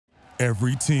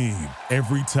Every team,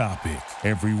 every topic,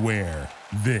 everywhere.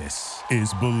 This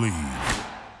is Believe.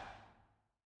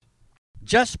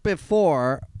 Just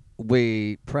before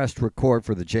we pressed record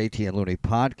for the JT and Looney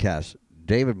podcast,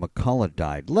 David McCullough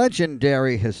died.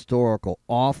 Legendary historical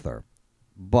author,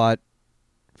 but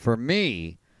for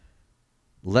me,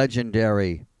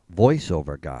 legendary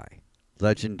voiceover guy,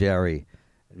 legendary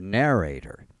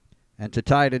narrator. And to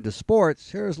tie it into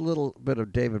sports, here's a little bit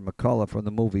of David McCullough from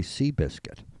the movie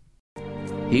Seabiscuit.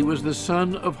 He was the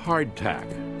son of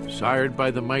Hardtack, sired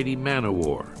by the mighty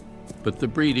Man-O-War, but the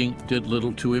breeding did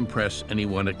little to impress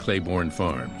anyone at Claiborne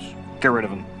Farms. Get rid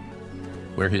of him.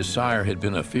 Where his sire had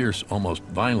been a fierce, almost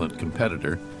violent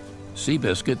competitor,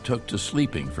 Seabiscuit took to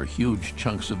sleeping for huge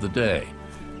chunks of the day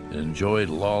and enjoyed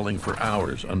lolling for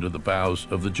hours under the boughs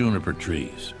of the juniper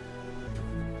trees.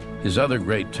 His other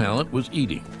great talent was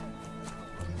eating.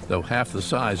 Though half the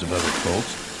size of other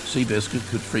colts, Seabiscuit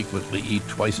could frequently eat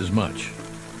twice as much.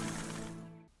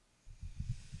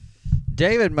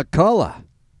 David McCullough,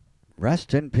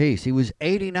 rest in peace. He was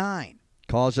 89.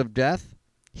 Cause of death?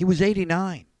 He was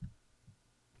 89.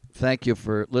 Thank you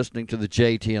for listening to the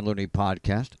JT and Looney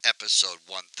podcast, episode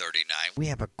 139. We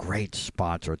have a great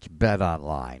sponsor. It's Bet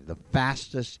Online, the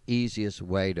fastest, easiest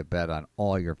way to bet on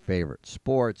all your favorite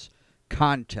sports,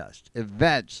 contests,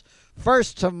 events,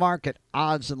 first-to-market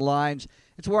odds and lines.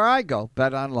 It's where I go,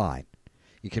 Bet Online.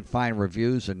 You can find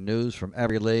reviews and news from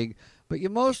every league, but you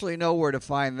mostly know where to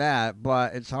find that,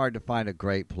 but it's hard to find a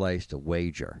great place to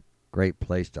wager, great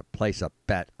place to place a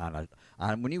bet on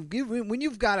when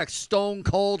you've got a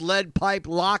stone-cold lead pipe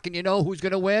lock and you know who's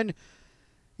going to win.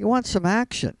 You want some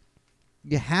action.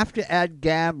 You have to add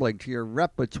gambling to your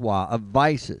repertoire of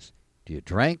vices. Do you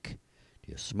drink?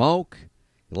 Do you smoke?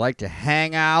 You like to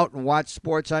hang out and watch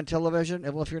sports on television?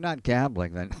 Well, if you're not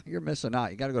gambling, then you're missing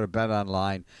out. You got to go to Bet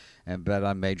Online and bet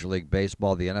on Major League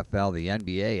Baseball, the NFL, the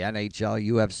NBA, NHL,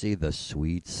 UFC, the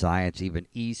sweet science, even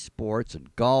esports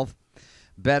and golf.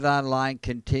 Bet Online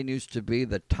continues to be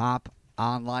the top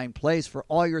online place for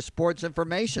all your sports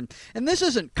information. And this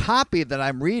isn't copy that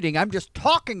I'm reading. I'm just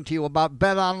talking to you about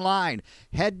Bet Online.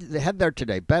 Head there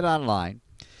today, Bet Online.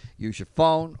 Use your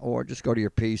phone or just go to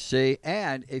your PC.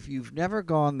 And if you've never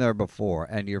gone there before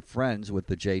and you're friends with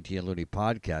the JT and Looney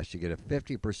podcast, you get a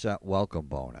 50% welcome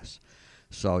bonus.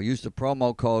 So use the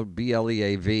promo code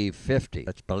BLEAV50.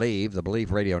 That's Believe. The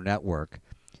Believe Radio Network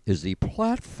is the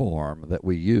platform that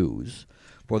we use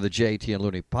for the JT and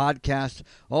Looney podcast.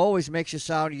 Always makes you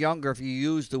sound younger if you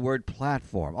use the word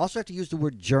platform. Also have to use the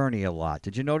word journey a lot.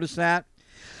 Did you notice that?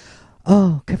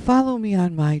 Oh, follow me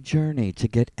on my journey to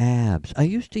get abs. I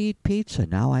used to eat pizza.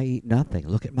 Now I eat nothing.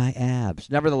 Look at my abs.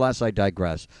 Nevertheless, I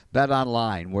digress. Bet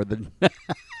Online, where the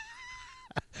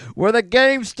where the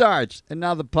game starts. And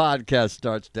now the podcast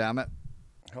starts, damn it.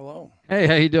 Hello. Hey,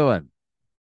 how you doing?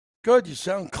 Good. You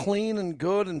sound clean and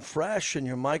good and fresh, and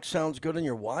your mic sounds good in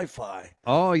your Wi-Fi.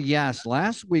 Oh, yes.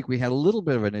 Last week we had a little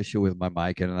bit of an issue with my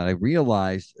mic, and I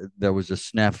realized there was a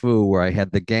snafu where I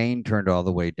had the gain turned all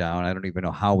the way down. I don't even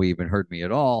know how he even heard me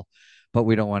at all, but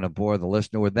we don't want to bore the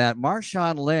listener with that.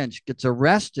 Marshawn Lynch gets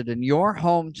arrested in your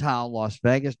hometown, Las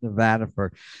Vegas, Nevada,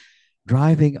 for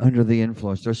driving under the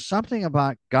influence. There's something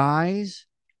about guys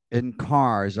in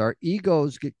cars. Our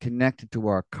egos get connected to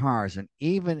our cars, and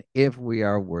even if we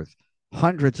are worth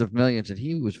hundreds of millions, and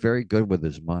he was very good with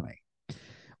his money,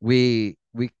 we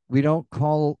don't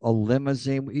call a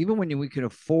limousine, even when we can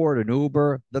afford an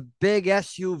Uber, the big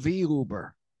SUV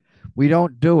Uber. We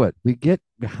don't do it. We get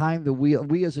behind the wheel.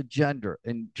 We as a gender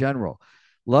in general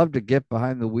love to get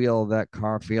behind the wheel of that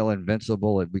car, feel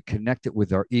invincible, and we connect it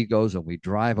with our egos, and we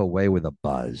drive away with a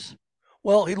buzz.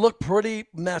 Well, he looked pretty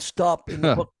messed up in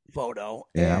the book photo.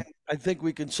 Yeah. And I think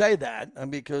we can say that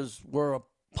because we're a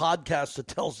podcast that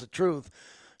tells the truth.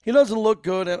 He doesn't look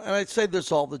good. And I say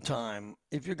this all the time.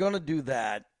 If you're going to do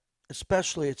that,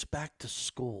 especially it's back to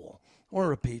school. I want to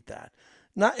repeat that.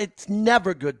 It's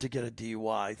never good to get a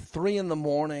DUI. 3 in the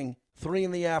morning, 3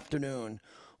 in the afternoon,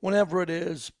 whenever it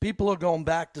is. People are going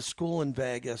back to school in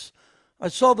Vegas. I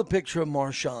saw the picture of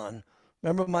Marshawn.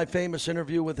 Remember my famous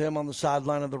interview with him on the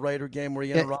sideline of the Raider game where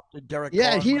he interrupted Derek Carr?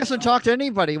 Yeah, he doesn't talk to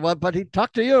anybody, but he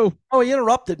talked to you. Oh, he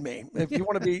interrupted me. If you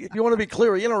want to be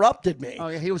clear, he interrupted me. Oh,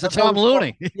 yeah, he was a Tom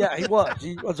Looney. Yeah, he was.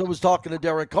 I was talking to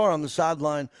Derek Carr on the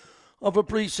sideline of a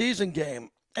preseason game.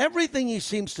 Everything he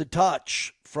seems to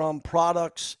touch, from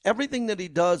products, everything that he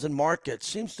does and markets,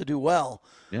 seems to do well.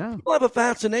 Yeah, people have a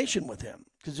fascination with him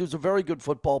because he was a very good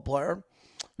football player.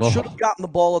 Should have gotten the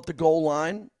ball at the goal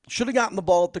line. Should have gotten the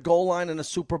ball at the goal line in a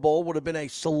Super Bowl. Would have been a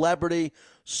celebrity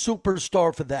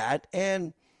superstar for that.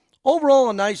 And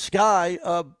overall, a nice guy,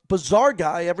 a bizarre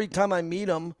guy. Every time I meet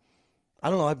him, I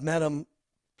don't know. I've met him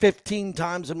 15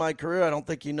 times in my career. I don't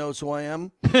think he knows who I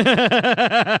am.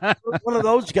 One of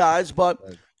those guys, but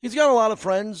he's got a lot of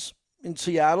friends in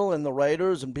Seattle and the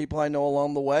Raiders and people I know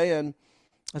along the way. And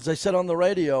as I said on the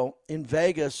radio, in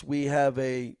Vegas, we have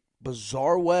a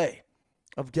bizarre way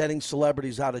of getting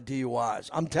celebrities out of DUIs.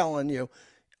 I'm telling you,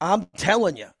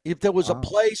 if there was a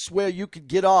place where you could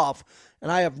get off,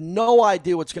 and I have no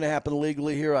idea what's going to happen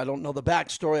legally here. I don't know the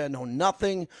backstory. I know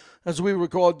nothing. As we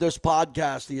record this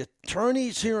podcast, the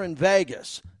attorneys here in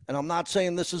Vegas, and I'm not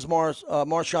saying this is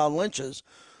Marshawn Lynch's,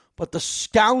 but the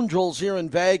scoundrels here in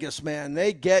Vegas, man,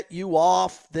 they get you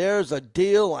off. There's a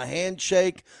deal, a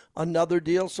handshake, another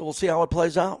deal. So we'll see how it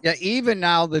plays out. Yeah, even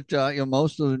now that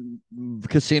most of the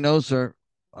casinos are,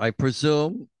 I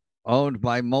presume, owned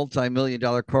by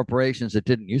multi-million-dollar corporations. It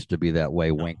didn't used to be that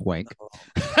way, wink, wink.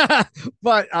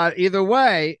 But either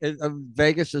way,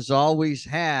 Vegas has always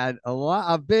had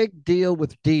a big deal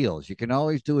with deals. You can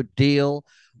always do a deal.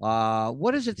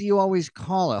 What is it that you always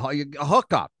call it? A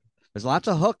hookup. There's lots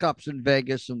of hookups in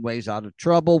Vegas and ways out of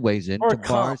trouble, ways into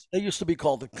bars. They used to be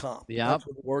called a comp. Yeah, that's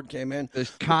where the word came in. There's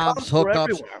comps,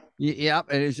 hookups. Yep,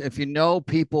 and if you know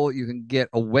people, you can get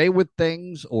away with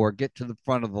things, or get to the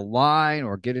front of the line,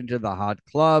 or get into the hot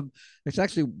club. It's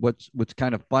actually what's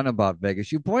kind of fun about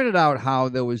Vegas. You pointed out how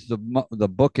there was the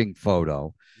booking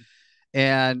photo,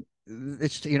 and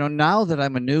it's now that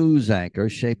I'm a news anchor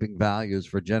shaping values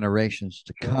for generations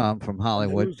to come from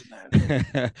Hollywood.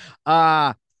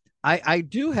 I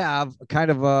do have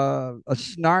kind of a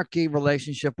snarky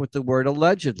relationship with the word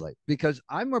allegedly, because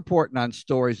I'm reporting on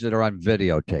stories that are on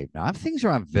videotape. Now, if things are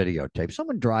on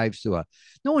videotape,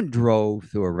 no one drove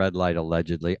through a red light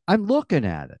allegedly. I'm looking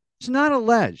at it. It's not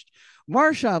alleged.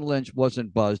 Marshawn Lynch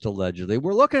wasn't buzzed allegedly.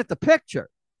 We're looking at the picture.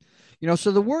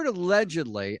 So the word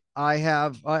allegedly,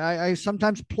 I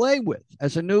sometimes play with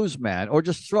as a newsman, or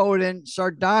just throw it in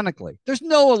sardonically. There's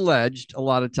no alleged a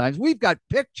lot of times. We've got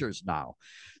pictures now.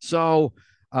 So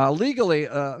legally,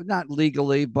 not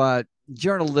legally, but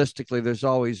journalistically, there's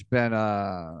always been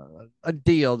a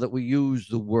deal that we use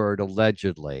the word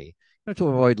allegedly to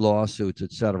avoid lawsuits,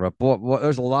 etc. But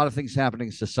there's a lot of things happening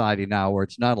in society now where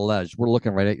it's not alleged. We're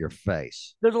looking right at your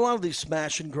face. There's a lot of these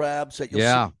smash and grabs that you'll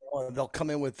see. They'll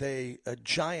come in with a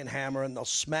giant hammer and they'll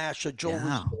smash a jewelry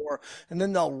store, and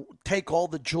then they'll take all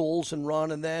the jewels and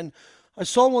run. And then I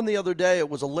saw one the other day. It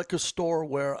was a liquor store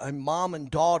where a mom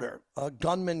and daughter, a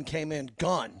gunman came in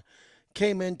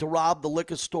to rob the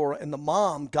liquor store, and the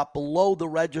mom got below the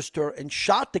register and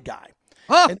shot the guy.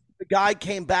 And the guy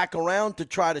came back around to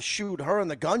try to shoot her, and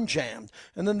the gun jammed.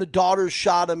 And then the daughter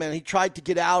shot him, and he tried to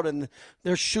get out, and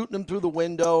they're shooting him through the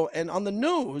window. And on the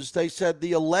news, they said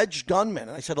the alleged gunman.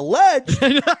 And I said, alleged?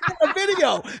 A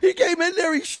video. He came in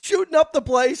there, he's shooting up the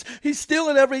place, he's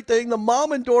stealing everything. The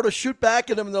mom and daughter shoot back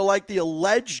at him, and they're like, the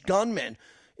alleged gunman.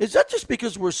 Is that just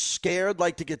because we're scared,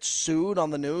 to get sued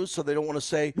on the news, so they don't want to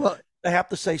say... Well, they have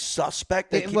to say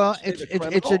suspect.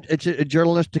 It's a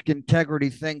journalistic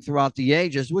integrity thing throughout the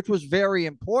ages, which was very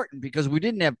important because we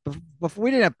didn't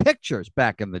have pictures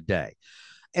back in the day.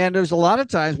 And there's a lot of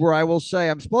times where I will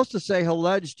say, I'm supposed to say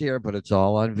alleged here, but it's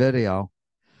all on video.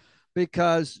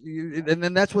 And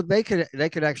then that's what they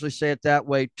could actually say it that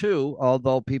way too.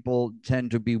 Although people tend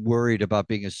to be worried about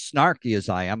being as snarky as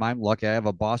I am. I'm lucky I have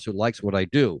a boss who likes what I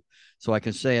do, so I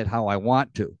can say it how I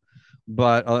want to.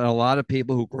 But a lot of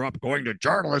people who grew up going to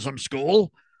journalism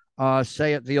school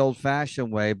say it the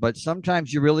old-fashioned way. But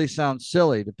sometimes you really sound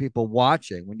silly to people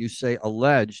watching when you say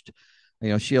alleged.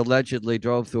 She allegedly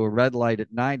drove through a red light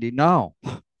at 90. No,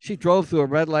 she drove through a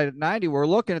red light at 90. We're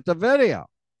looking at the video.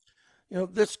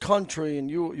 This country, and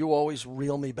you always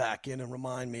reel me back in and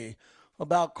remind me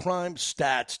about crime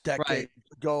stats decades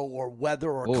ago, or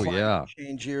weather, or climate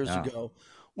change years ago.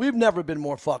 We've never been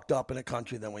more fucked up in a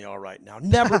country than we are right now.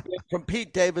 Never been. From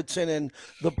Pete Davidson and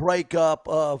the breakup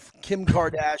of Kim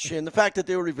Kardashian, the fact that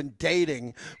they were even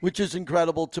dating, which is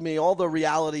incredible to me, all the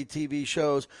reality TV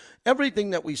shows, everything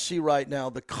that we see right now,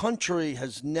 the country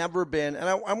has never been, and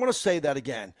I want to say that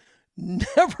again,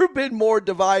 never been more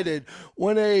divided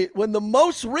when the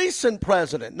most recent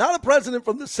president, not a president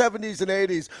from the 70s and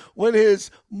 80s, when his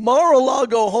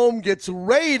Mar-a-Lago home gets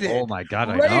raided. Oh my God,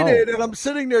 I know. And I'm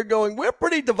sitting there going, we're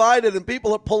pretty divided, and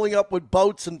people are pulling up with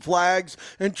boats and flags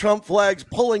and Trump flags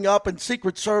pulling up, and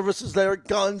Secret Service is there,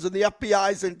 guns, and the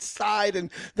FBI's inside,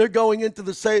 and they're going into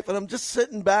the safe. And I'm just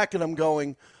sitting back and I'm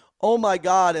going, Oh my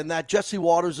God! And that Jesse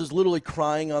Waters is literally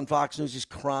crying on Fox News. He's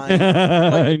crying.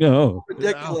 I know.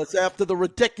 Ridiculous. After the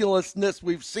ridiculousness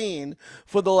we've seen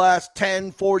for the last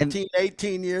 10, 14,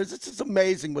 18 years, it's just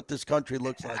amazing what this country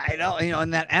looks like. I know,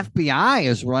 and that FBI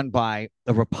is run by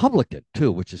a Republican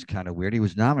too, which is kind of weird. He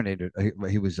was nominated,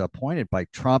 he was appointed by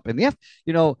Trump, and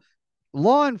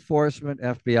law enforcement,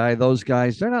 FBI, those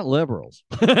guys, they're not liberals.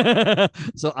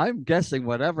 So I'm guessing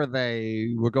whatever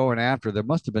they were going after, there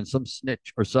must have been some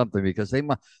snitch or something, because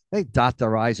they dot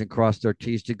their I's and cross their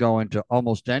T's to go into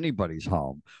almost anybody's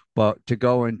home, but to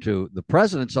go into the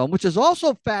president's home, which is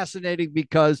also fascinating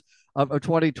because of a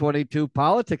 2022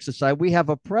 politics aside, we have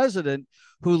a president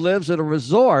who lives at a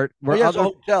resort where he has a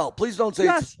hotel. Please don't say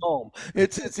it's his home.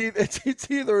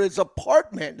 It's either his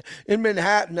apartment in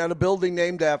Manhattan at a building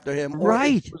named after him, or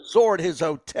his resort, his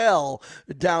hotel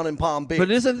down in Palm Beach.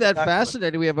 But isn't that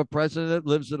fascinating? We have a president that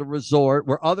lives at a resort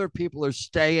where other people are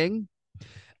staying.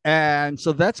 And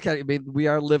so that's we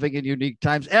are living in unique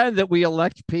times, and that we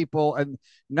elect people. And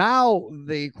now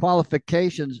the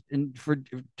qualifications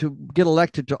to get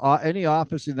elected to any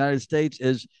office in the United States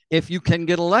is if you can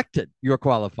get elected, you're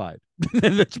qualified.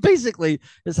 That's basically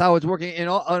is how it's working in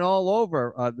all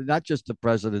over, not just the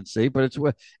presidency, but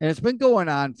it's been going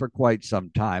on for quite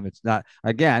some time. It's not,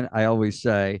 again, I always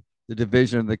say, the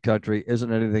division in the country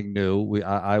isn't anything new. We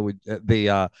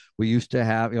used to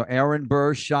have, Aaron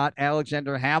Burr shot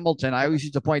Alexander Hamilton. I always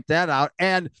used to point that out.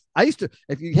 And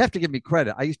if you have to give me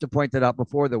credit, I used to point that out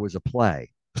before there was a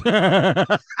play.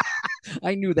 I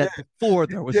knew that before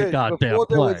there was a goddamn before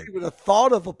play. There was even a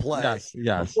thought of a play.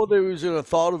 Yes. Before there was even a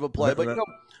thought of a play. But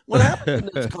what happens in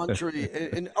this country,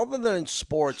 and other than in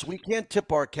sports, we can't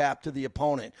tip our cap to the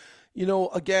opponent.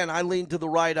 Again, I lean to the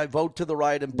right, I vote to the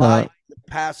right, and Biden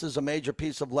passes a major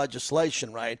piece of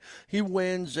legislation, right? He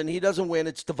wins, and he doesn't win.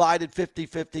 It's divided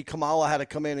 50-50. Kamala had to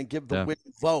come in and give the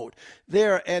winning vote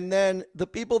there. And then the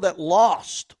people that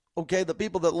lost, the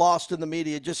people that lost in the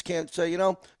media just can't say,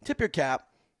 tip your cap.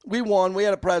 We won. We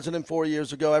had a president 4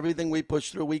 years ago. Everything we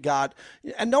pushed through, we got.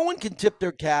 And no one can tip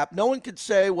their cap. No one can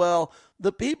say, well,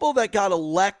 the people that got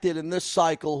elected in this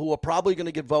cycle who are probably going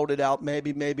to get voted out,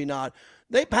 maybe, maybe not,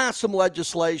 they passed some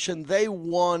legislation. They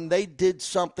won. They did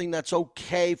something that's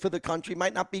okay for the country.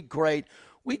 Might not be great.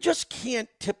 We just can't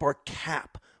tip our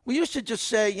cap. We used to just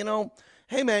say,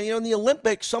 hey, man, in the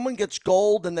Olympics, someone gets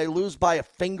gold and they lose by a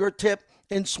fingertip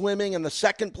in swimming, and the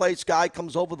second place guy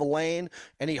comes over the lane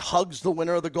and he hugs the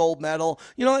winner of the gold medal.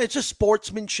 It's just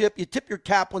sportsmanship. You tip your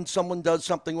cap when someone does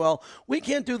something well. We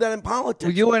can't do that in politics.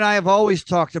 Well, you and I have always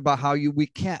talked about how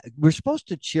we're supposed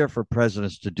to cheer for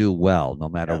presidents to do well, no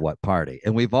matter what party.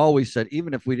 And we've always said,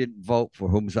 even if we didn't vote for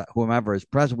whomever is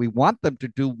president, we want them to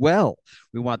do well.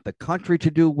 We want the country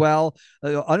to do well.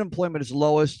 Unemployment is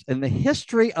lowest in the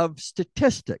history of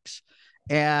statistics.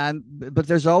 But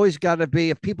there's always got to be,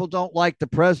 if people don't like the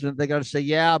president, they got to say,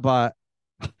 yeah, but,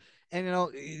 and,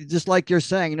 just like you're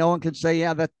saying, no one can say,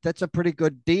 yeah, that's a pretty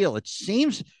good deal. It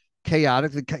seems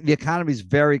chaotic. The economy is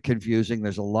very confusing.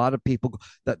 There's a lot of people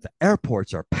that the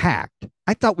airports are packed.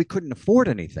 I thought we couldn't afford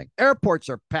anything. Airports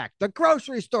are packed. The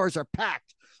grocery stores are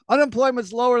packed.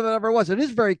 Unemployment's lower than ever was. It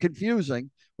is very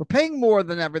confusing. We're paying more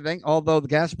than everything, although the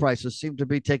gas prices seem to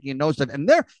be taking a nosedive. And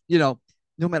they're,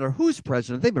 no matter who's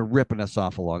president, they've been ripping us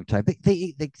off a long time.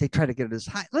 They try to get it as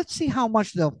high. Let's see how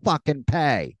much they'll fucking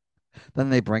pay. Then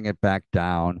they bring it back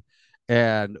down.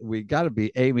 And we got to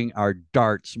be aiming our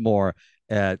darts more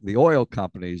at the oil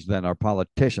companies than our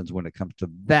politicians when it comes to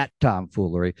that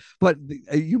tomfoolery. But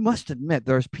you must admit,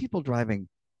 there's people driving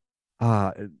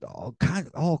all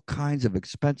kinds of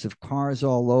expensive cars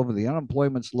all over. The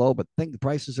unemployment's low, but the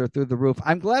prices are through the roof.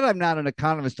 I'm glad I'm not an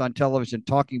economist on television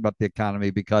talking about the economy,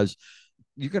 because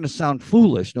you're going to sound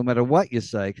foolish no matter what you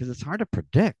say, because it's hard to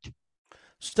predict.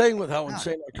 Staying with how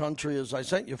insane our country is, I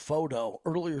sent you a photo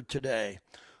earlier today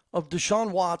of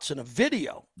Deshaun Watson, a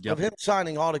video of him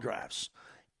signing autographs.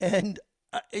 And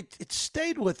it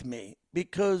stayed with me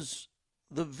because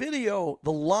the video,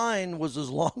 the line was as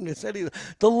long as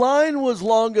the line was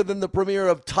longer than the premiere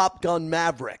of Top Gun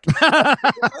Maverick.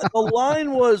 The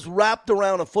line was wrapped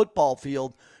around a football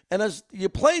field. And as you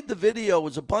played the video, it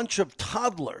was a bunch of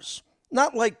toddlers,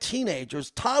 not like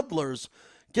teenagers, toddlers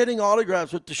getting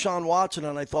autographs with Deshaun Watson.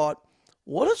 And I thought,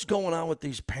 what is going on with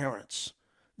these parents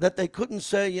that they couldn't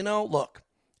say, look,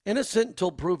 innocent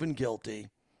until proven guilty.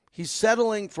 He's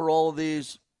settling for all of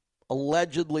these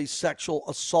allegedly sexual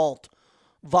assault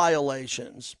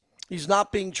violations. He's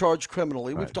not being charged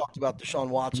criminally. Right. We've talked about Deshaun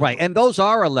Watson. Right, and those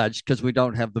are alleged because we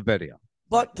don't have the video.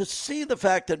 But to see the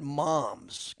fact that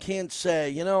moms can't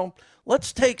say,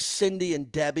 let's take Cindy and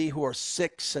Debbie, who are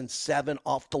 6 and 7,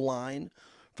 off the line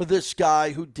for this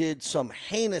guy who did some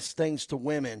heinous things to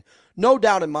women. No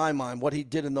doubt in my mind what he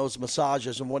did in those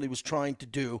massages and what he was trying to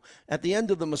do at the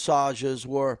end of the massages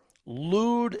were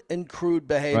lewd and crude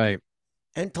behavior. Right.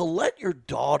 And to let your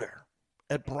daughter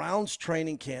at Brown's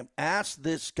training camp ask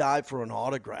this guy for an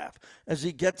autograph as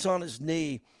he gets on his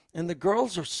knee, and the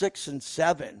girls are 6 and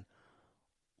 7.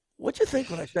 What'd you think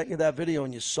when I sent you that video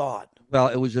and you saw it? Well,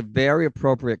 it was a very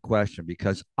appropriate question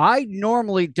because I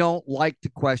normally don't like to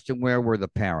question where were the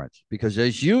parents. Because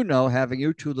as you know, having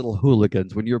you two little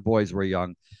hooligans when your boys were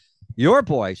young, your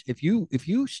boys, if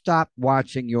you stop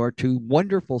watching your two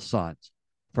wonderful sons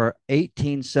for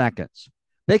 18 seconds,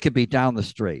 they could be down the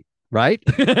street, right?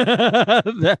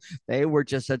 They were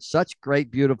just had such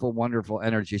great, beautiful, wonderful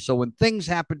energy. So when things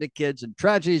happen to kids and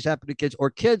tragedies happen to kids,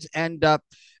 or kids end up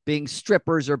being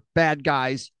strippers or bad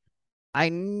guys,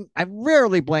 I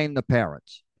rarely blame the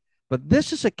parents. But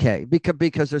this is a case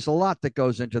because there's a lot that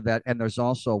goes into that. And there's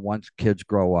also, once kids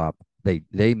grow up,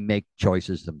 they make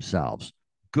choices themselves.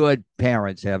 Good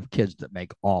parents have kids that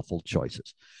make awful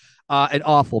choices. And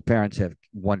awful parents have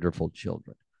wonderful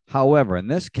children. However, in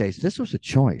this case, this was a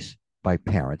choice by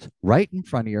parents right in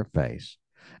front of your face.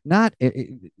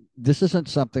 This isn't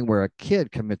something where a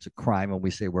kid commits a crime and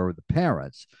we say, where were the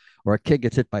parents? Or a kid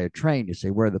gets hit by a train, you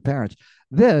say, where are the parents?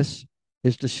 This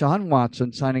is Deshaun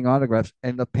Watson signing autographs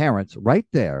and the parents right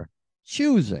there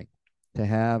choosing to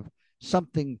have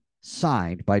something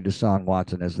signed by Deshaun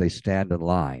Watson as they stand in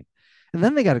line. And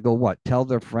then they got to go, what, tell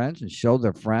their friends and show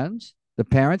their friends, the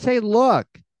parents, hey, look,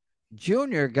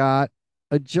 Junior got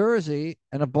a jersey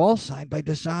and a ball signed by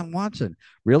Deshaun Watson.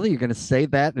 Really? You're going to say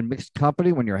that in mixed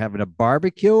company when you're having a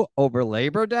barbecue over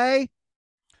Labor Day?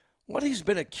 What he's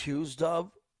been accused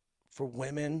of for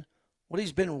women, what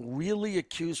he's been really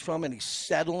accused from, and he's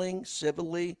settling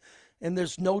civilly. And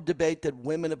there's no debate that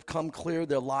women have come clear.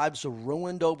 Their lives are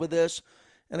ruined over this.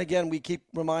 And again, we keep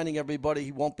reminding everybody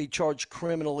he won't be charged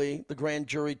criminally. The grand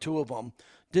jury, 2 of them,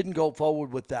 didn't go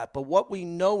forward with that. But what we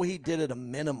know he did at a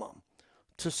minimum,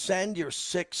 to send your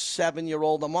 6,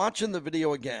 7-year-old, I'm watching the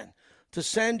video again, to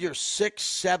send your 6,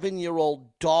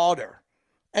 7-year-old daughter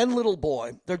and little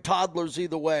boy, they're toddlers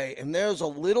either way, and there's a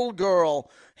little girl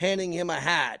handing him a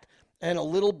hat and a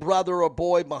little brother or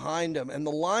boy behind him, and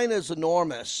the line is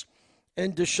enormous,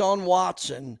 and Deshaun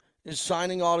Watson is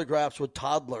signing autographs with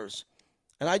toddlers.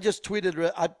 And I just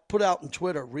tweeted, I put out on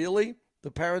Twitter, really?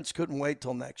 The parents couldn't wait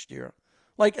till next year.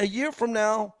 Like a year from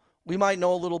now, we might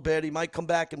know a little bit. He might come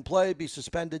back and play, be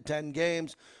suspended 10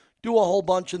 games, do a whole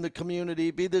bunch in the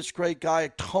community, be this great guy,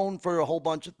 atone for a whole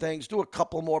bunch of things, do a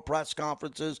couple more press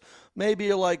conferences. Maybe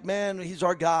you're like, man, he's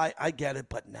our guy. I get it.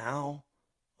 But now,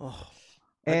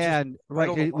 when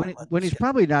he's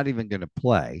probably not even going to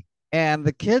play, and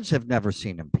the kids have never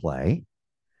seen him play,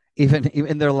 even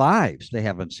in their lives, they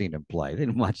haven't seen him play. They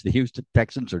didn't watch the Houston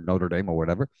Texans or Notre Dame or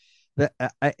whatever.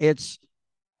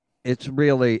 It's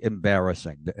really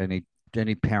embarrassing that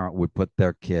any parent would put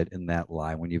their kid in that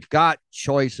line when you've got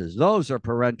choices. Those are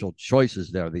parental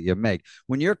choices there that you make.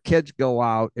 When your kids go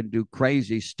out and do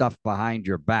crazy stuff behind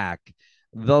your back,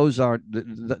 those are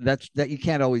that you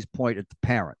can't always point at the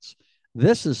parents.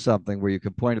 This is something where you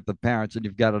can point at the parents and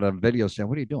you've got it on video saying,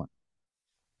 what are you doing?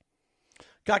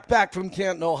 Got back from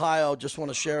Canton, Ohio. Just want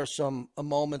to share some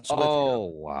moments with you. Oh,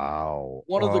 wow.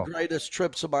 One of the greatest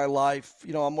trips of my life.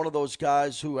 You know, I'm one of those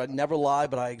guys who I never lie,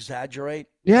 but I exaggerate.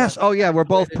 Yes. Oh, yeah. We're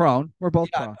both prone. Prone.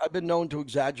 I've been known to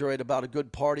exaggerate about a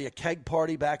good party, a keg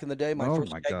party back in the day. My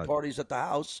first keg parties at the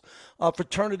house.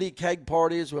 Fraternity keg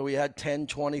parties where we had 10,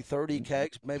 20, 30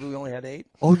 kegs. Maybe we only had 8.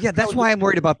 Oh, yeah. That's why I'm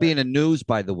worried about being in news,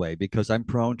 by the way, because I'm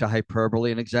prone to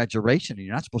hyperbole and exaggeration. And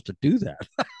you're not supposed to do that.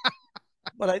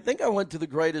 But I think I went to the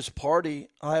greatest party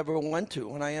I ever went to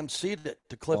when I emceed it,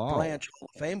 the Cliff Branch Hall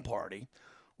of Fame party,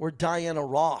 where Diana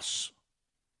Ross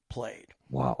played.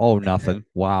 Wow. Oh, nothing.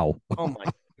 Wow. Oh, my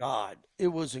God. It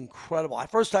was incredible. I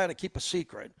had to keep a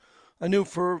secret. I knew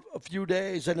for a few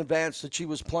days in advance that she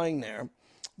was playing there,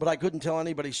 but I couldn't tell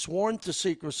anybody. Sworn to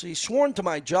secrecy, sworn to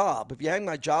my job. If you hang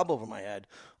my job over my head,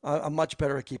 I'm much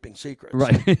better at keeping secrets.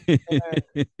 Right.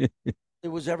 It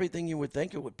was everything you would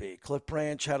think it would be. Cliff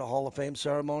Branch had a Hall of Fame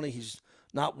ceremony. He's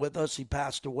not with us. He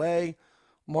passed away.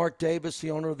 Mark Davis,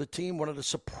 the owner of the team, wanted to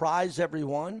surprise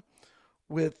everyone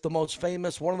with one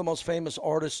of the most famous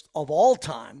artists of all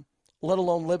time, let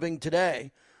alone living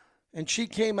today. And she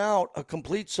came out a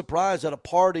complete surprise at a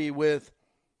party with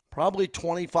probably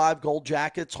 25 Gold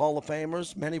Jackets Hall of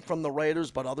Famers, many from the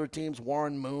Raiders, but other teams.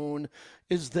 Warren Moon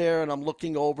is there, and I'm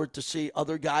looking over to see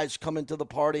other guys come into the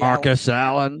party. Marcus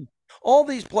Allen. All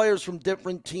these players from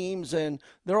different teams, and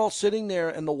they're all sitting there,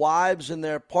 and the wives and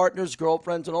their partners,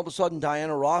 girlfriends, and all of a sudden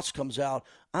Diana Ross comes out.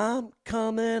 I'm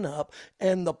coming up.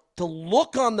 And the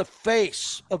look on the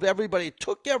face of everybody, it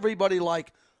took everybody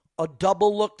like a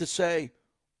double look to say,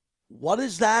 what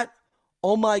is that?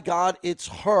 Oh my God, it's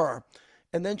her.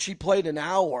 And then she played an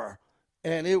hour,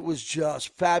 and it was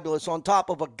just fabulous on top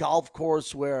of a golf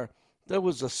course where there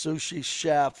was a sushi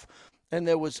chef, and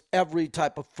there was every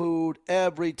type of food,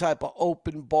 every type of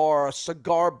open bar, a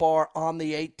cigar bar on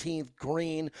the 18th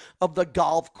green of the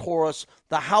golf course.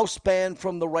 The house band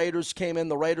from the Raiders came in,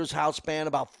 the Raiders house band,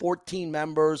 about 14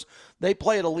 members. They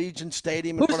play at Allegiant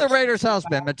Stadium. Who's the Raiders house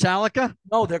band? Metallica?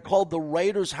 No, they're called the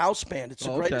Raiders house band. It's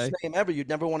the greatest Okay. name ever. You'd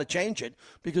never want to change it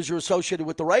because you're associated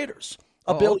with the Raiders,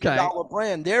 a Oh, billion-dollar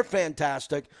brand. They're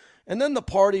fantastic. And then the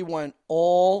party went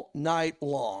all night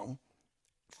long.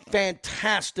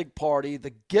 Fantastic party,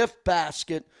 the gift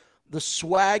basket, the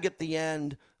swag at the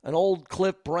end, an old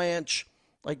Cliff Branch,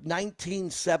 like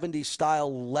 1970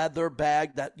 style leather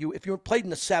bag that if you played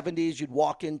in the 70s, you'd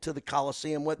walk into the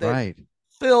Coliseum with it. Right.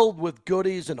 Filled with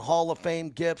goodies and Hall of Fame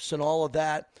gifts and all of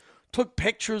that. Took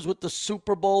pictures with the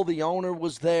Super Bowl. The owner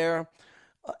was there.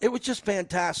 It was just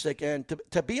fantastic. And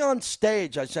to be on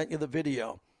stage, I sent you the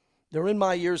video. They're in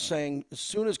my ear saying, as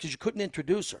soon as, because you couldn't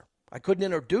introduce her. I couldn't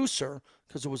introduce her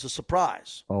because it was a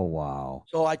surprise. Oh, wow.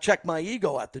 So I checked my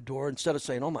ego at the door instead of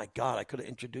saying, oh, my God, I could have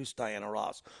introduced Diana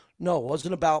Ross. No, it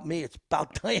wasn't about me. It's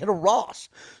about Diana Ross.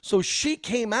 So she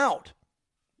came out,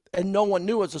 and no one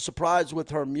knew, as a surprise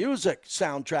with her music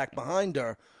soundtrack behind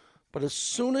her. But as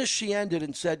soon as she ended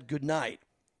and said goodnight,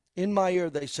 in my ear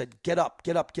they said, get up,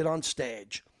 get up, get on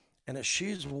stage. And as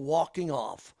she's walking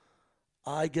off,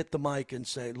 I get the mic and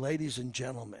say, ladies and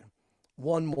gentlemen,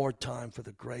 one more time for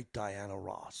the great Diana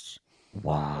Ross.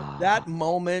 Wow. That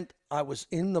moment, I was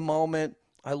in the moment.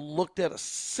 I looked at a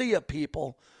sea of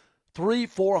people,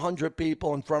 400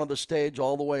 people in front of the stage,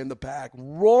 all the way in the back,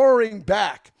 roaring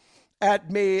back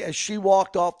at me as she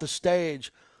walked off the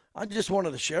stage. I just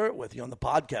wanted to share it with you on the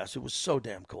podcast. It was so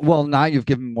damn cool. Well, now you've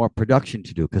given me more production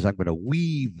to do because I'm going to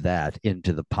weave that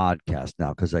into the podcast now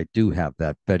because I do have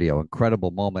that video.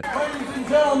 Incredible moment. Ladies and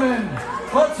gentlemen,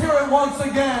 let's hear it once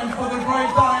again for the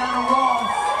great Diana Ross.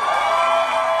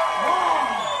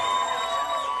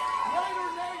 Raider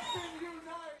Nation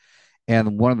unite.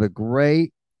 And one of the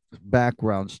great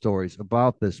background stories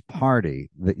about this party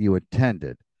that you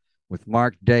attended with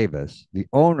Mark Davis, the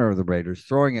owner of the Raiders,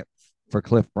 throwing it for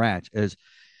Cliff Branch, is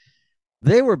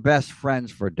they were best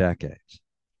friends for decades.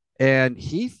 And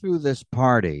he threw this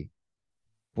party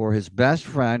for his best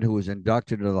friend who was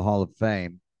inducted into the Hall of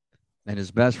Fame, and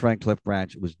his best friend, Cliff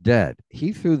Branch, was dead.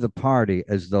 He threw the party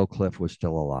as though Cliff was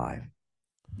still alive.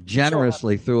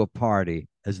 Generously threw a party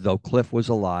as though Cliff was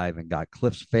alive and got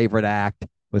Cliff's favorite act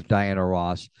with Diana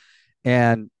Ross.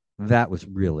 And that was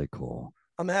really cool.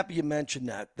 I'm happy you mentioned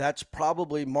that. That's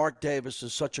probably, Mark Davis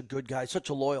is such a good guy, such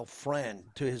a loyal friend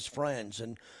to his friends.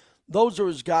 And those are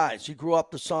his guys. He grew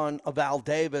up the son of Al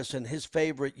Davis, and his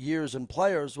favorite years and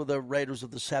players were the Raiders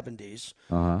of the 70s,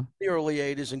 the early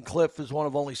 80s. And Cliff is one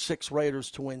of only six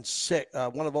Raiders to win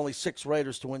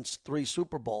 3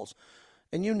 Super Bowls.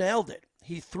 And you nailed it.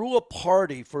 He threw a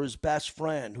party for his best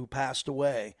friend who passed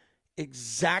away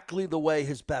exactly the way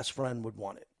his best friend would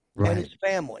want it. Right. And his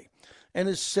family and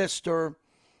his sister,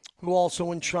 who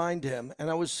also enshrined him. And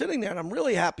I was sitting there, and I'm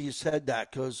really happy you said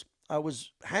that, because I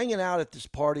was hanging out at this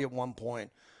party at one point,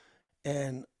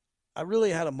 and I really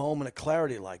had a moment of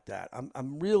clarity like that.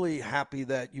 I'm really happy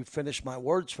that you finished my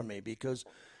words for me, because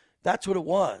that's what it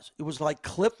was. It was like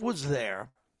Cliff was there.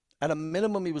 At a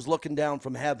minimum, he was looking down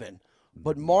from heaven.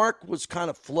 But Mark was kind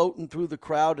of floating through the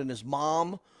crowd, and his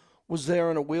mom was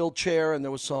there in a wheelchair, and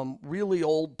there was some really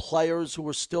old players who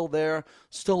were still there,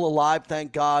 still alive,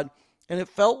 thank God. And it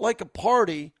felt like a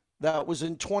party that was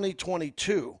in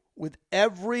 2022 with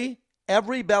every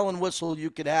bell and whistle you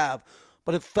could have,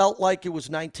 but it felt like it was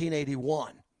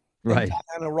 1981. Right. And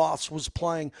Diana Ross was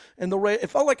playing, and it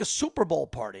felt like a Super Bowl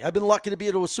party. I've been lucky to be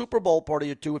at a Super Bowl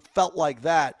party or two. It felt like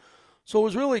that. So it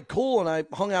was really cool, and I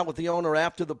hung out with the owner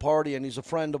after the party, and he's a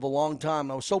friend of a long time.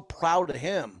 And I was so proud of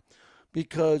him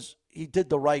because he did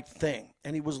the right thing,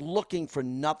 and he was looking for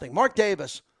nothing. Mark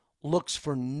Davis looks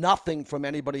for nothing from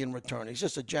anybody in return. He's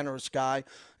just a generous guy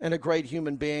and a great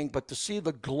human being. But to see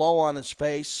the glow on his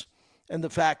face and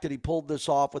the fact that he pulled this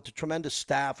off with the tremendous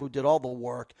staff who did all the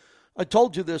work. I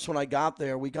told you this when I got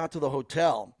there. We got to the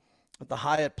hotel at the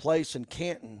Hyatt Place in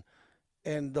Canton,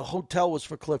 and the hotel was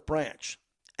for Cliff Branch,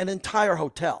 an entire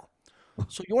hotel.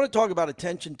 So you want to talk about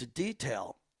attention to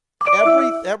detail.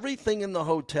 Everything in the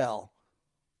hotel,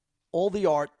 all the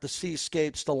art, the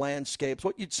seascapes, the landscapes,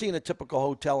 what you'd see in a typical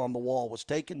hotel on the wall was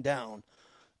taken down,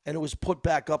 and it was put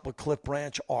back up with Cliff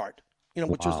Branch art.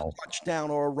 which was Wow. a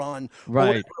touchdown or a run or Right.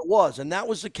 whatever it was. And that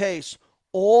was the case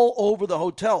all over the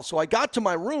hotel. So I got to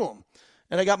my room,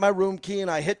 and I got my room key,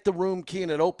 and I hit the room key,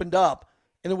 and it opened up.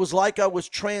 And it was like I was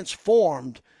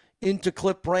transformed into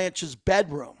Cliff Branch's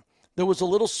bedroom. There was a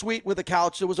little suite with a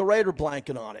couch. There was a Raider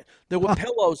blanket on it. There were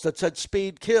pillows that said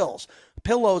Speed Kills,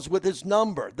 pillows with his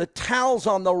number, the towels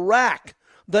on the rack,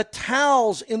 the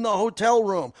towels in the hotel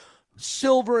room,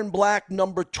 silver and black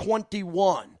number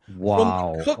 21. Wow.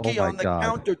 From the cookie Oh, my on the God.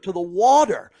 counter to the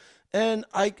water. And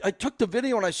I took the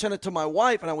video and I sent it to my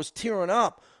wife, and I was tearing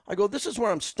up. I go, this is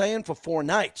where I'm staying for 4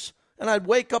 nights. And I'd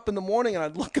wake up in the morning and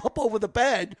I'd look up over the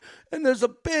bed, and there's a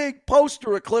big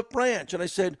poster of Cliff Branch. And I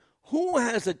said, who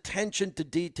has attention to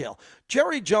detail?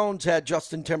 Jerry Jones had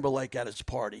Justin Timberlake at his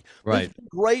party. Right. There's been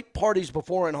great parties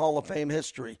before in Hall of Fame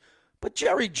history. But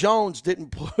Jerry Jones didn't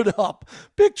put up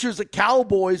pictures of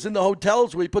cowboys in the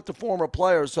hotels where he put the former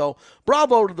players. So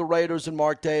bravo to the Raiders and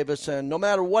Mark Davis. And no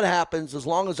matter what happens, as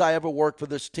long as I ever work for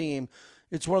this team,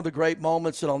 it's one of the great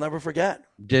moments that I'll never forget.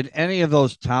 Did any of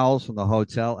those towels from the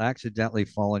hotel accidentally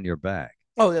fall in your bag?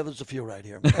 Oh, yeah, there's a few right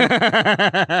here.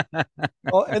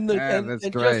 Oh, and That's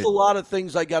and great. just a lot of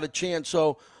things I got a chance.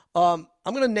 So I'm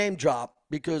going to name drop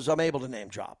because I'm able to name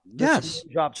drop. There's some Yes.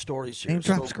 name drop stories here. Name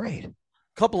drop's So, great.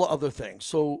 couple of other things.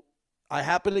 So I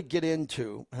happen to get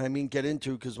into, and I mean get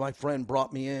into because my friend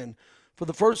brought me in for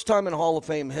the first time in Hall of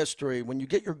Fame history. When you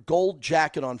get your gold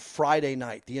jacket on Friday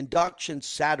night, the induction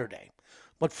Saturday,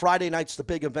 but Friday night's the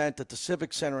big event at the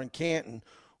Civic Center in Canton,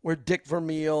 where Dick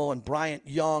Vermeil and Bryant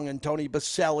Young and Tony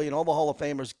Baselli and all the Hall of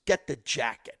Famers get the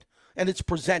jacket, and it's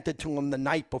presented to them the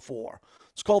night before.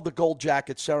 It's called the gold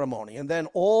jacket ceremony, and then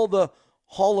all the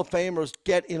Hall of Famers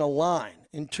get in a line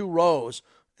in 2 rows,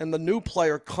 and the new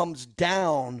player comes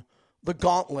down the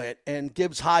gauntlet and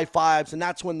gives high fives, and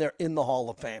that's when they're in the Hall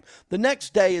of Fame. The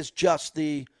next day is just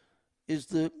the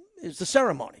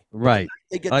ceremony. Right.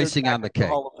 They get their Icing on the jacket, cake.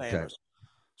 Hall of Okay. Famers.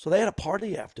 So they had a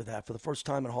party after that for the first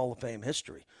time in Hall of Fame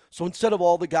history. So instead of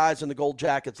all the guys in the gold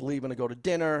jackets leaving to go to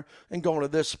dinner and going to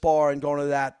this bar and going to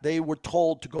that, they were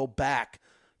told to go back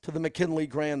to the McKinley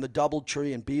Grand, the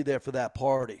Doubletree, and be there for that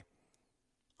party.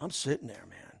 I'm sitting there,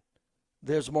 man.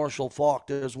 There's Marshall Faulk.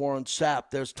 There's Warren Sapp.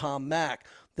 There's Tom Mack.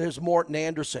 There's Morton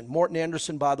Anderson. Morton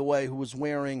Anderson, by the way, who was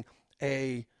wearing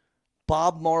a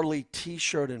Bob Marley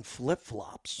T-shirt and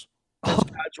flip-flops. Those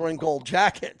guys were in gold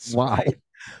jackets. Wow. Right?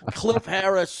 Cliff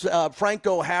Harris,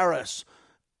 Franco Harris,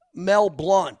 Mel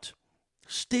Blount,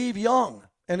 Steve Young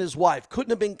and his wife couldn't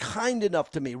have been kind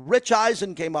enough to me. Rich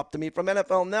Eisen came up to me from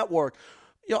NFL Network.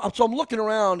 So I'm looking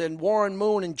around, and Warren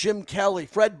Moon and Jim Kelly,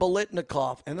 Fred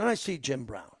Biletnikoff, and then I see Jim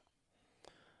Brown.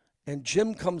 And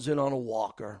Jim comes in on a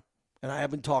walker, and I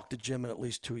haven't talked to Jim in at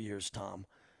least 2 years, Tom.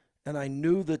 And I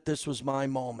knew that this was my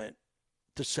moment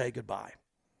to say goodbye.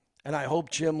 And I hope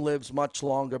Jim lives much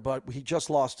longer, but he just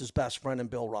lost his best friend in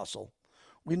Bill Russell.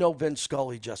 We know Vince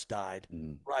Scully just died,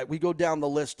 right? We go down the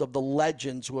list of the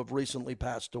legends who have recently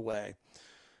passed away.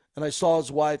 And I saw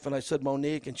his wife, and I said,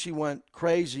 Monique, and she went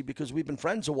crazy because we've been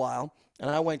friends a while. And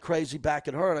I went crazy back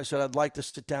at her, and I said, I'd like to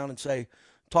sit down and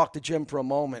talk to Jim for a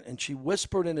moment. And she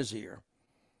whispered in his ear,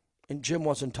 and Jim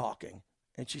wasn't talking.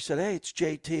 And she said, hey, it's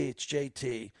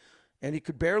JT. And he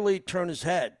could barely turn his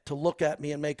head to look at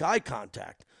me and make eye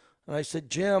contact. And I said,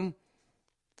 Jim,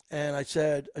 and I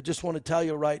said, I just want to tell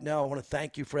you right now, I want to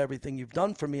thank you for everything you've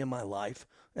done for me in my life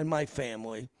and my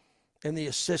family and the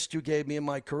assist you gave me in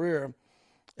my career.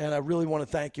 And I really want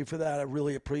to thank you for that. I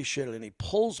really appreciate it. And he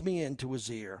pulls me into his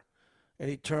ear, and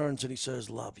he turns and he says,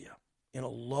 love you, in a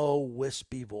low,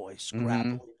 wispy voice,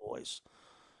 gravelly voice.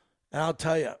 And I'll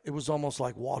tell you, it was almost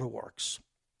like waterworks.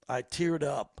 I teared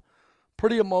up,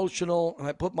 pretty emotional, and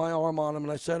I put my arm on him,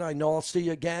 and I said, I know I'll see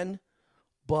you again,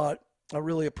 but I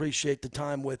really appreciate the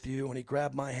time with you. And he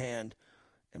grabbed my hand,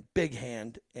 and big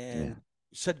hand, and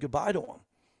said goodbye to him.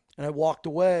 And I walked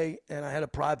away, and I had a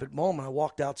private moment. I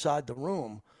walked outside the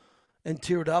room and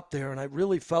teared up there, and I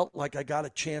really felt like I got a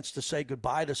chance to say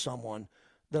goodbye to someone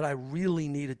that I really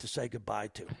needed to say goodbye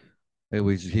to.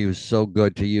 He was so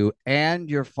good to you and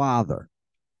your father,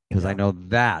 because I know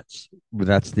that's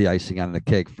the icing on the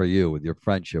cake for you with your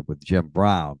friendship with Jim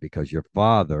Brown, because your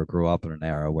father grew up in an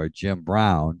era where Jim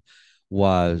Brown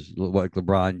was what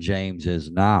LeBron James is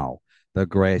now, the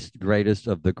greatest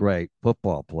of the great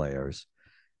football players.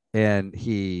 And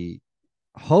he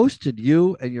hosted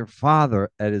you and your father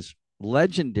at his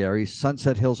legendary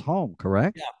Sunset Hills home,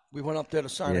 correct? Yeah, we went up there to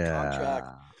sign a contract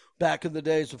back in the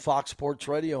days of Fox Sports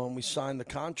Radio, and we signed the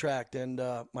contract. And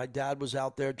my dad was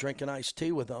out there drinking iced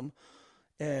tea with him.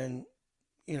 And,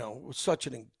 it was such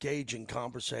an engaging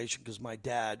conversation because my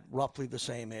dad, roughly the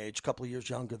same age, a couple of years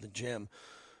younger than Jim,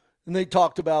 And they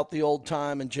talked about the old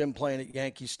time and Jim playing at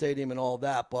Yankee Stadium and all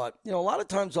that. But, a lot of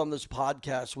times on this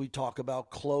podcast, we talk about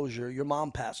closure. Your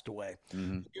mom passed away.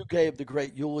 Mm-hmm. You gave the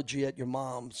great eulogy at your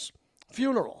mom's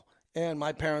funeral. And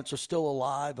my parents are still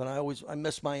alive. And I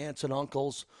miss my aunts and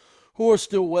uncles who are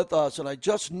still with us. And I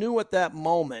just knew at that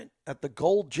moment at the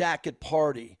Gold Jacket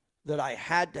party that I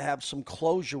had to have some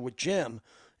closure with Jim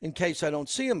in case I don't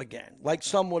see him again, like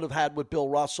some would have had with Bill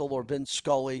Russell or Vince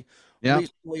Scully. Yep.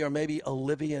 Recently, or maybe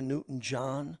Olivia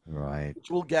Newton-John, right? Which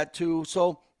we'll get to.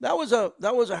 So that was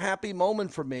a happy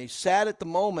moment for me. Sad at the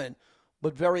moment,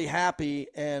 but very happy,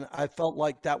 and I felt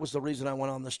like that was the reason I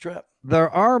went on this trip.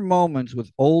 There are moments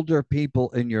with older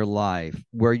people in your life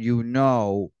where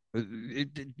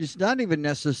it's not even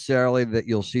necessarily that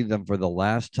you'll see them for the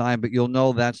last time, but you'll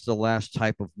know that's the last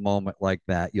type of moment like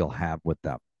that you'll have with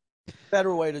them.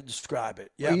 Better way to describe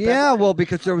it. Yeah. Well,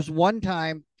 because there was one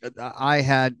time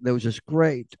there was this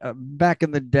great, back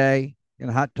in the day, in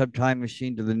a hot tub time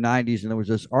machine to the 90s, and there was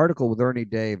this article with Ernie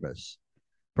Davis,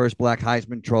 first Black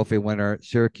Heisman Trophy winner,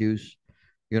 Syracuse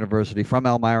University, from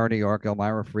Elmira, New York,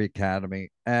 Elmira Free Academy,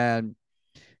 and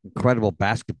incredible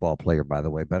basketball player, by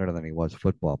the way, better than he was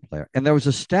football player. And there was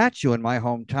a statue in my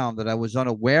hometown that I was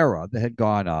unaware of that had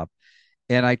gone up.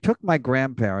 And I took my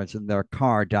grandparents in their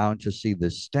car down to see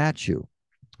this statue.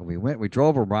 And we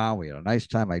drove around. We had a nice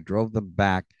time. I drove them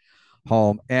back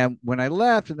home. And when I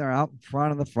left, and they're out in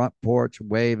front of the front porch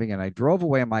waving, and I drove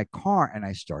away in my car and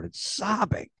I started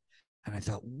sobbing. And I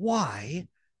thought, why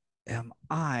am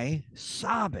I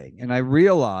sobbing? And I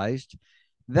realized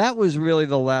that was really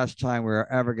the last time we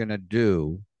were ever going to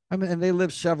do. I mean, and they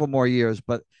lived several more years,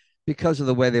 but because of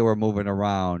the way they were moving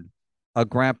around, a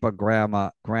grandpa, grandma,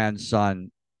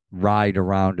 grandson ride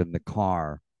around in the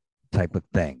car type of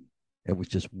thing. It was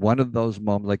just one of those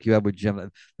moments like you had with Jim.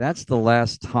 That's the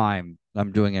last time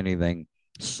I'm doing anything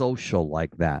social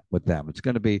like that with them. It's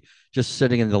going to be just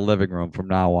sitting in the living room from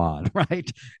now on, right?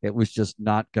 It was just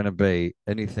not going to be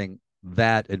anything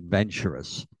that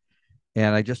adventurous.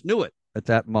 And I just knew it at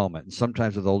that moment. And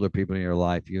sometimes with older people in your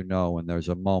life, when there's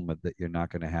a moment that you're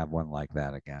not going to have one like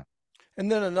that again. And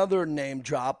then another name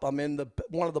drop. I'm in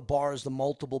one of the bars, the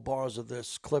multiple bars of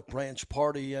this Cliff Branch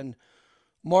party, and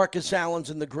Marcus Allen's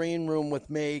in the green room with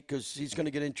me because he's going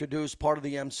to get introduced. Part of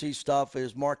the MC stuff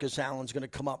is Marcus Allen's going to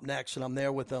come up next, and I'm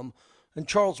there with him. And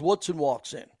Charles Woodson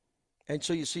walks in. And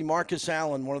so you see Marcus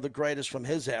Allen, one of the greatest from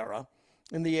his era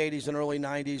in the 80s and early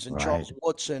 90s, and right. Charles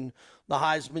Woodson, the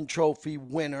Heisman Trophy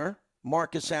winner.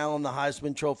 Marcus Allen, the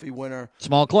Heisman Trophy winner.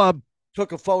 Small club.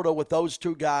 Took a photo with those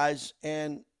two guys,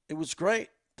 and it was great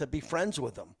to be friends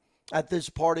with them at this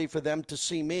party, for them to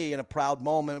see me in a proud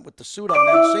moment with the suit on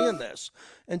and seeing this,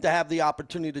 and to have the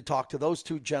opportunity to talk to those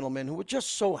two gentlemen who were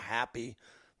just so happy.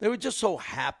 They were just so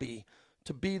happy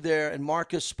to be there. And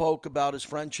Marcus spoke about his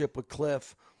friendship with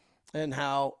Cliff and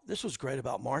how this was great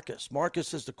about Marcus.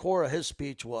 Marcus, as the core of his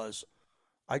speech was,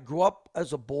 I grew up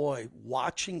as a boy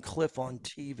watching Cliff on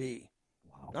TV,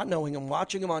 not knowing him,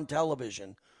 watching him on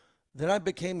television. Then I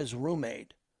became his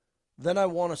roommate. Then I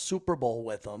won a Super Bowl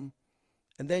with him.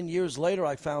 And then years later,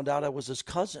 I found out I was his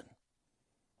cousin.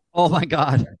 Oh, my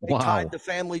God. They tied the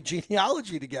family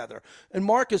genealogy together. And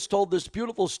Marcus told this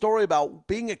beautiful story about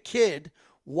being a kid,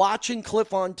 watching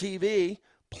Cliff on TV,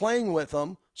 playing with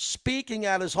him, speaking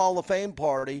at his Hall of Fame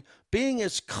party, being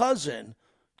his cousin.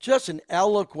 Just an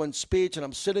eloquent speech. And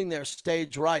I'm sitting there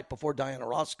stage right before Diana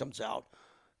Ross comes out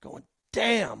going,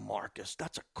 damn, Marcus,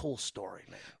 that's a cool story,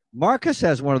 man. Marcus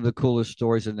has one of the coolest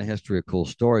stories in the history of cool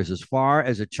stories as far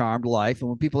as a charmed life. And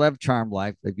when people have charmed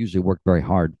life, they've usually worked very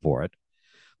hard for it.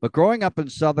 But growing up in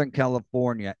Southern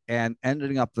California and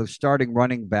ending up the starting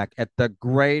running back at the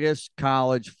greatest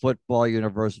college football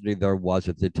university there was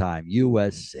at the time,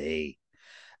 USC.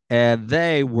 And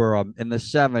they were, in the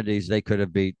 70s, they could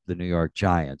have beat the New York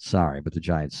Giants. Sorry, but the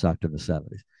Giants sucked in the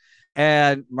 70s.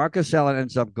 And Marcus Allen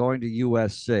ends up going to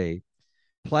USC,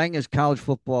 playing his college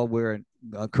football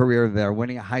career there,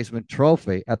 winning a Heisman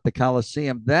Trophy at the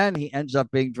Coliseum. Then he ends up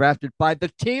being drafted by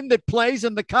the team that plays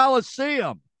in the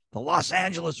Coliseum, the Los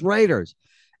Angeles Raiders,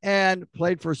 and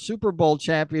played for a Super Bowl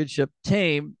championship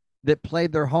team that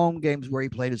played their home games where he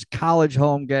played his college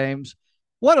home games.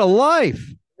 What a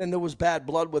life. And there was bad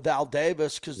blood with Al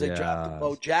Davis because they drafted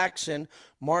Bo Jackson.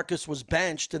 Marcus was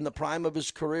benched in the prime of his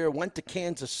career, went to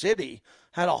Kansas City,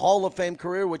 had a Hall of Fame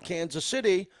career with Kansas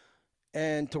City.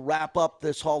 And to wrap up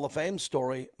this Hall of Fame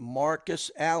story,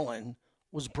 Marcus Allen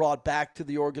was brought back to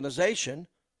the organization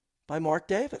by Mark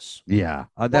Davis. Yeah,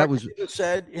 Mark Davis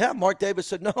said, Mark Davis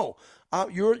said, no,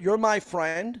 you're my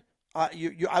friend.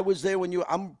 I was there when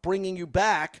I'm bringing you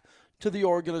back to the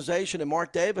organization, and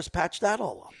Mark Davis patched that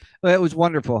all up. Well, it was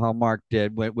wonderful how Mark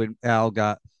did when Al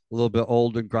got a little bit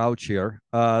old and grouchier.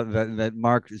 That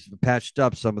Mark patched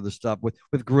up some of the stuff with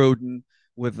Gruden,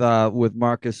 with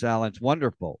Marcus Allen. It's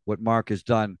wonderful what Mark has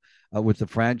done with the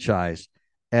franchise,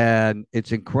 and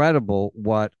it's incredible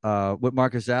what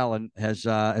Marcus Allen has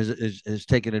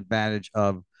taken advantage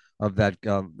of that.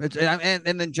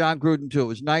 And then John Gruden too. It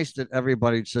was nice that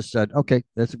everybody just said, "Okay,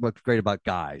 that's what's great about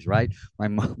guys, right?" My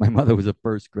mother was a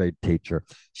first grade teacher.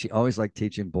 She always liked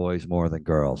teaching boys more than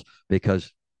girls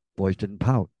because boys didn't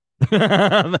pout.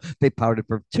 They pouted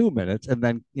for 2 minutes and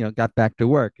then got back to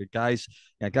work. And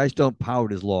guys don't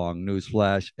pout as long.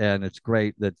 Newsflash, and it's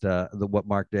great that what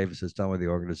Mark Davis has done with the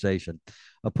organization,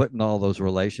 of putting all those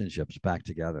relationships back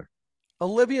together.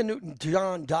 Olivia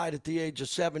Newton-John died at the age of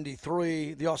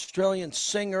 73. The Australian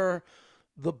singer,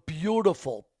 the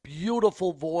beautiful,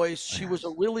 beautiful voice. She was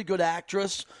a really good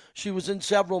actress. She was in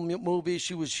several movies.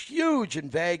 She was huge in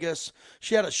Vegas.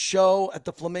 She had a show at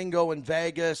the Flamingo in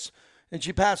Vegas, and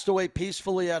she passed away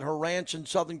peacefully at her ranch in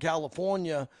Southern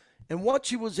California. And what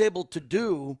she was able to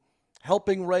do,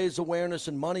 helping raise awareness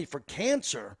and money for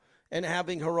cancer and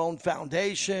having her own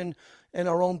foundation and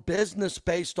her own business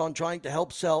based on trying to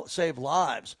help save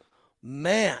lives.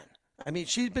 Man, I mean,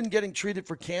 she's been getting treated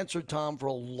for cancer, Tom, for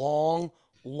a long,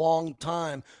 long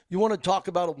time. You want to talk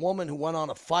about a woman who went on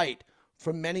a fight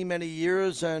for many, many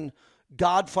years, and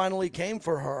God finally came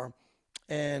for her.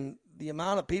 And the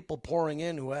amount of people pouring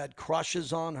in who had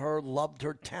crushes on her, loved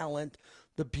her talent,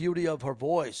 the beauty of her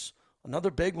voice.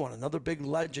 Another big one, another big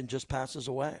legend just passes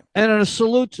away. And in a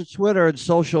salute to Twitter and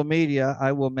social media,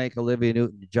 I will make Olivia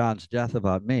Newton-John's death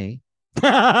about me.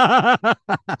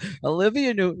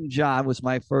 Olivia Newton-John was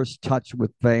my first touch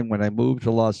with fame when I moved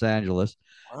to Los Angeles.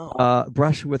 Wow.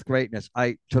 Brush with greatness.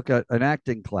 I took an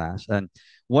acting class, and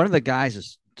one of the guys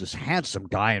is this handsome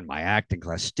guy in my acting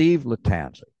class, Steve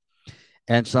Lattanzi.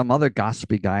 And some other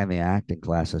gossipy guy in the acting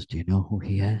class says, "Do you know who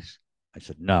he is?" I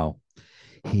said, "No."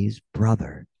 His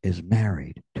brother is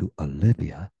married to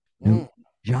Olivia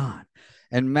Newton-John.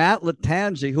 And Matt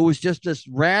Lattanzi, who was just this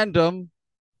random,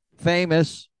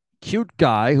 famous, cute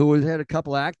guy who had a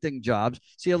couple acting jobs.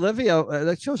 See, Olivia,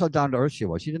 that shows how down to earth she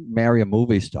was. She didn't marry a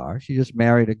movie star. She just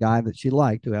married a guy that she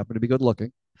liked who happened to be good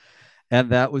looking. And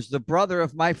that was the brother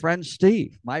of my friend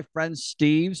Steve. My friend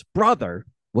Steve's brother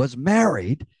was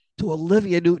married to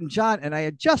Olivia Newton-John. And I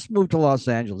had just moved to Los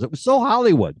Angeles. It was so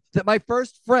Hollywood that my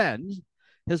first friend,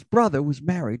 his brother, was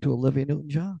married to Olivia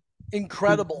Newton-John.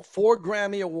 Incredible. 4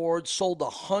 Grammy Awards, sold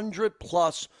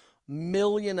 100+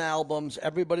 million albums.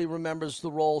 Everybody remembers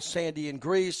the role, Sandy in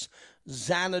Grease,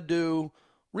 Xanadu.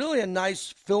 Really a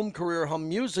nice film career, her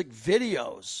music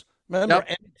videos. Remember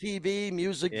MTV,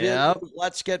 music videos,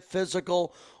 Let's Get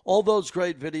Physical, all those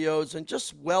great videos, and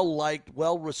just well-liked,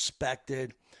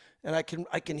 well-respected. And I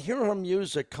can hear her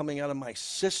music coming out of my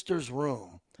sister's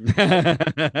room.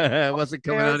 It wasn't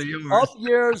coming out of yours. Up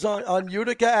years on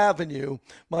Utica Avenue,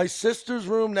 my sister's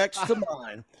room next to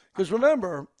mine. Because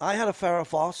remember, I had a Farrah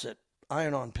Fawcett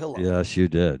iron-on pillow. Yes, you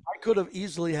did. I could have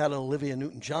easily had an Olivia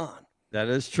Newton-John. That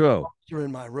is true. You're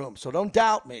in my room, so don't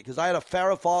doubt me, because I had a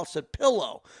Farrah Fawcett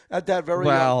pillow at that very.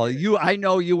 Well, I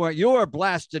know you weren't. You were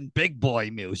blasting big boy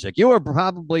music. You were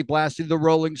probably blasting the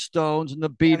Rolling Stones and the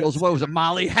Beatles. What was it,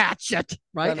 Molly Hatchet,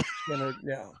 right? Leonard Skinner,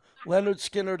 yeah. Leonard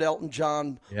Skinner, Elton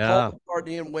John, Paul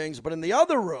McCartney, and Wings. But in the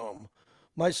other room,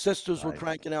 my sisters were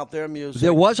cranking out their music.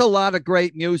 There was a lot of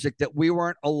great music that we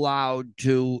weren't allowed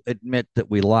to admit that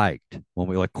we liked. When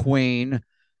we like Queen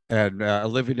and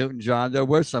Olivia Newton-John, there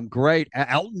were some great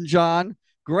Elton John,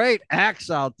 great acts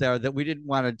out there that we didn't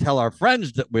want to tell our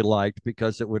friends that we liked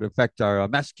because it would affect our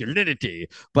masculinity.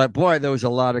 But boy, there was a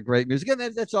lot of great music.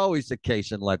 And that's always the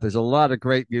case in life. There's a lot of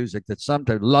great music that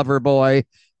sometimes Loverboy,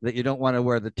 that you don't want to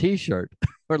wear the T-shirt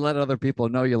or let other people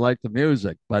know you like the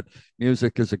music. But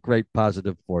music is a great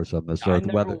positive force on this earth.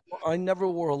 I never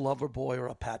wore a Loverboy or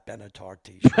a Pat Benatar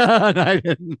T-shirt. I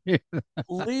didn't either.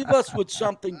 Leave us with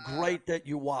something great that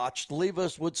you watched. Leave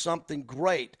us with something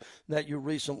great that you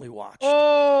recently watched.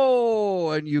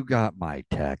 Oh, and you got my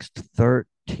text.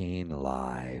 13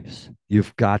 Lives.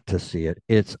 You've got to see it.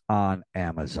 It's on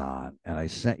Amazon. And I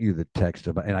sent you the text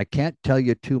about it. And I can't tell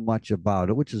you too much about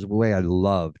it, which is the way I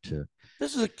love to.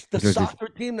 This is the soccer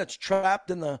team that's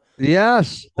trapped in the.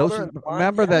 Yes.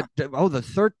 Remember that. Oh, the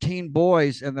 13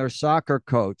 boys and their soccer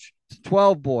coach.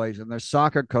 12 boys and their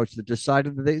soccer coach that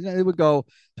decided that they would go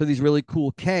to these really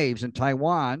cool caves in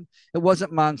Taiwan. It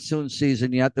wasn't monsoon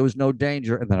season yet. There was no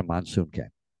danger. And then a monsoon came.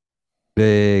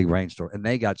 Big rainstorm. And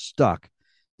they got stuck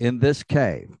in this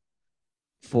cave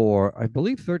for, I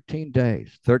believe, 13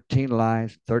 days, 13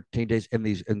 lives, 13 days. And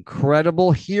these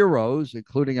incredible heroes,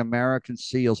 including American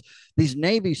SEALs, these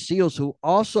Navy SEALs who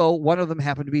also, one of them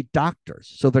happened to be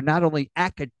doctors. So they're not only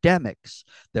academics,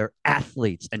 they're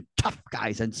athletes and tough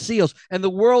guys and SEALs and the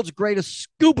world's greatest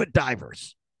scuba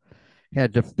divers.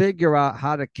 Had to figure out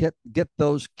how to get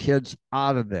those kids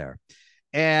out of there.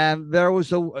 And it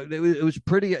was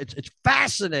pretty, it's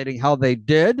fascinating how they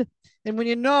did. And when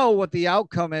you know what the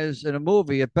outcome is in a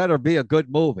movie, it better be a good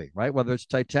movie, right? Whether it's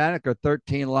Titanic or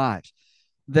 13 Lives.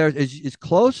 As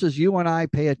close as you and I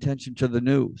pay attention to the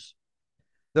news,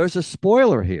 there's a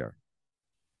spoiler here.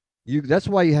 That's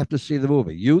why you have to see the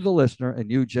movie. You, the listener, and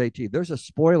you, JT. There's a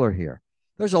spoiler here.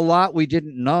 There's a lot we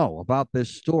didn't know about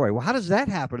this story. Well, how does that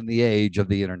happen in the age of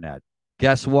the internet?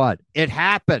 Guess what? It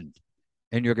happened.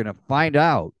 And you're going to find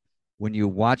out when you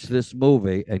watch this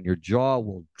movie, and your jaw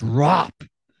will drop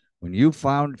when you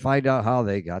find out how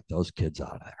they got those kids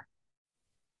out of there.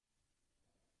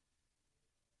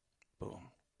 Boom.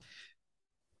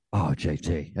 Oh,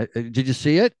 JT, did you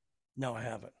see it? No, I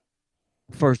haven't.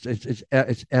 First,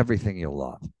 it's everything you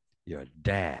love. You're a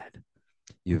dad.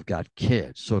 You've got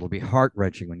kids, so it'll be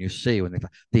heart-wrenching when you see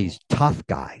these tough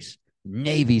guys,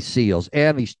 Navy SEALs,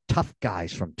 and these tough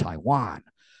guys from Taiwan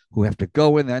who have to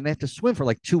go in there, and they have to swim for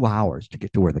like 2 hours to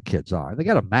get to where the kids are. They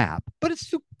got a map, but it's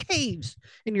through caves,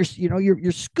 and your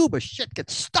scuba shit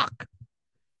gets stuck,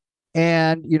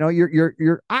 and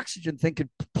your oxygen thing could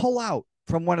pull out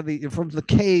from the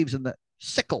caves and the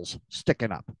sickles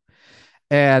sticking up.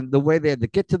 And the way they had to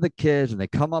get to the kids, and they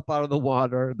come up out of the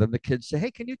water, then the kids say,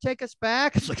 "Hey, can you take us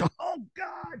back?" It's like, oh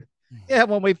God, yeah.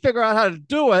 When we figure out how to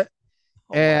do it,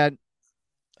 and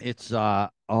it's you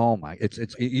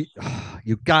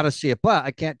got to see it. But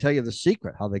I can't tell you the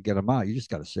secret how they get them out. You just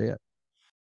got to see it.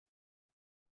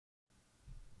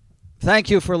 Thank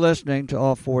you for listening to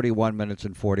all 41 minutes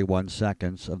and 41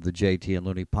 seconds of the JT and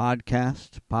Looney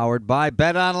podcast, powered by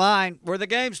Bet Online, where the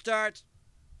game starts.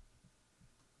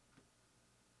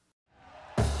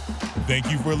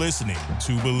 Thank you for listening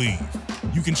to Believe.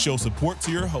 You can show support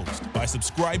to your host by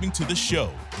subscribing to the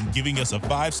show and giving us a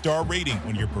 5-star rating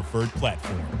on your preferred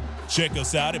platform. Check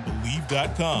us out at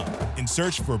Believe.com and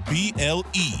search for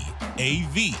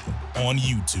BLEAV on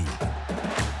YouTube.